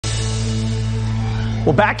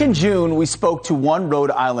Well, back in June, we spoke to one Rhode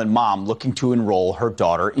Island mom looking to enroll her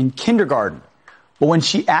daughter in kindergarten. But when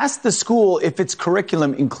she asked the school if its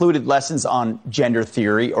curriculum included lessons on gender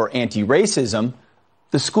theory or anti-racism,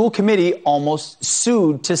 the school committee almost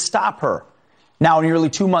sued to stop her. Now, nearly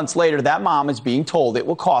 2 months later, that mom is being told it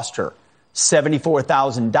will cost her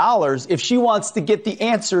 $74,000 if she wants to get the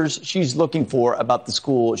answers she's looking for about the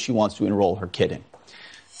school she wants to enroll her kid in.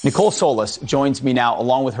 Nicole Solas joins me now,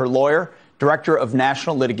 along with her lawyer, Director of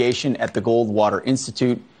National Litigation at the Goldwater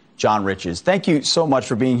Institute, John Riches. Thank you so much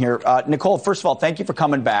for being here. Nicole, first of all, thank you for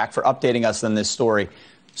coming back, for updating us on this story.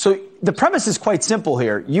 So the premise is quite simple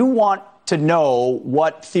here. You want to know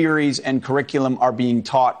what theories and curriculum are being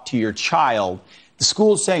taught to your child. The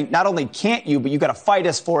school's saying not only can't you, but you've got to fight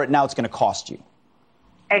us for it. Now it's going to cost you.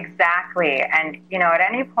 Exactly. And, at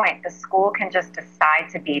any point, the school can just decide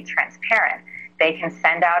to be transparent. They can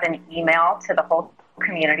send out an email to the whole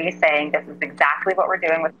community saying this is exactly what we're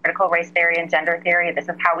doing with critical race theory and gender theory. This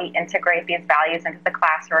is how we integrate these values into the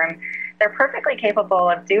classroom. They're perfectly capable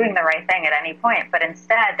of doing the right thing at any point, but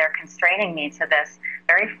instead they're constraining me to this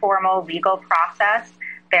very formal legal process.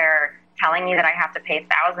 They're telling me that I have to pay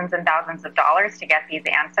thousands and thousands of dollars to get these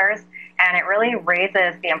answers. And it really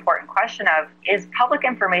raises the important question of, is public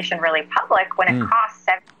information really public when it costs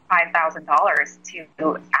 $75,000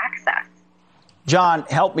 to access? John,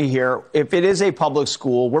 help me here. If it is a public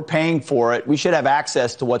school, we're paying for it. We should have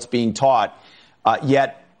access to what's being taught.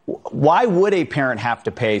 Yet, why would a parent have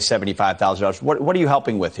to pay $75,000? What are you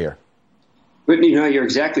helping with here? But, you're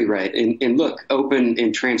exactly right. And look, open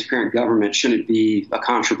and transparent government shouldn't be a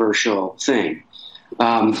controversial thing.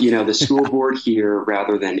 The school board here,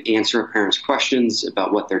 rather than answer a parent's questions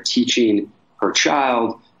about what they're teaching her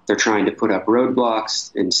child, they're trying to put up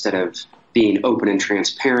roadblocks instead of being open and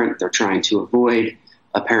transparent. They're trying to avoid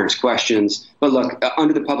a parent's questions. But look,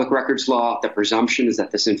 under the public records law, the presumption is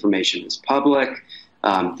that this information is public.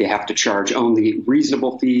 They have to charge only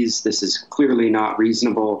reasonable fees. This is clearly not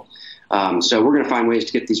reasonable. So we're going to find ways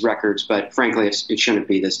to get these records, but frankly, it shouldn't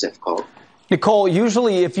be this difficult. Nicole,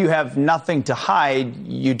 usually if you have nothing to hide,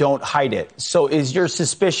 you don't hide it. So is your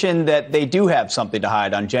suspicion that they do have something to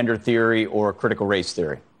hide on gender theory or critical race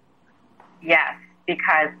theory? Yes,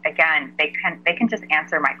 because again, they can just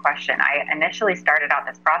answer my question. I initially started out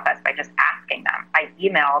this process by just asking them. I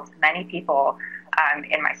emailed many people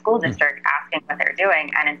in my school district asking what they're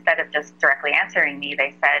doing, and instead of just directly answering me,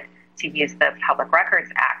 they said to use the Public Records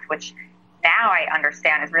Act, which now I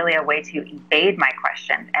understand is really a way to evade my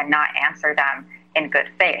questions and not answer them in good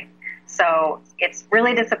faith. So it's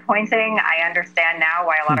really disappointing. I understand now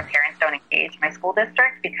why a lot of parents don't engage my school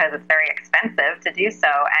district, because it's very expensive to do so,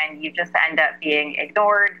 and you just end up being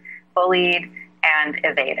ignored, bullied, and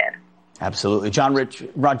evaded. Absolutely. John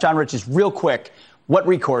Riches, real quick, what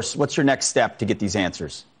recourse, what's your next step to get these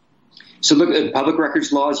answers? So look, at public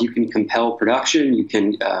records laws, you can compel production, you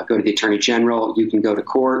can go to the Attorney General, you can go to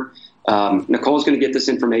court. Nicole's going to get this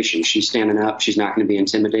information. She's standing up. She's not going to be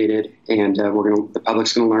intimidated. And the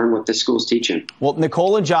public's going to learn what this school's teaching. Well,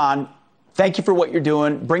 Nicole and John, thank you for what you're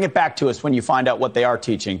doing. Bring it back to us when you find out what they are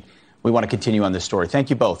teaching. We want to continue on this story. Thank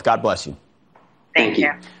you both. God bless you. Thank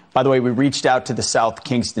you. By the way, we reached out to the South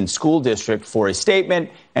Kingston School District for a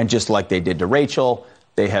statement. And just like they did to Rachel,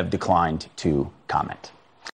 they have declined to comment.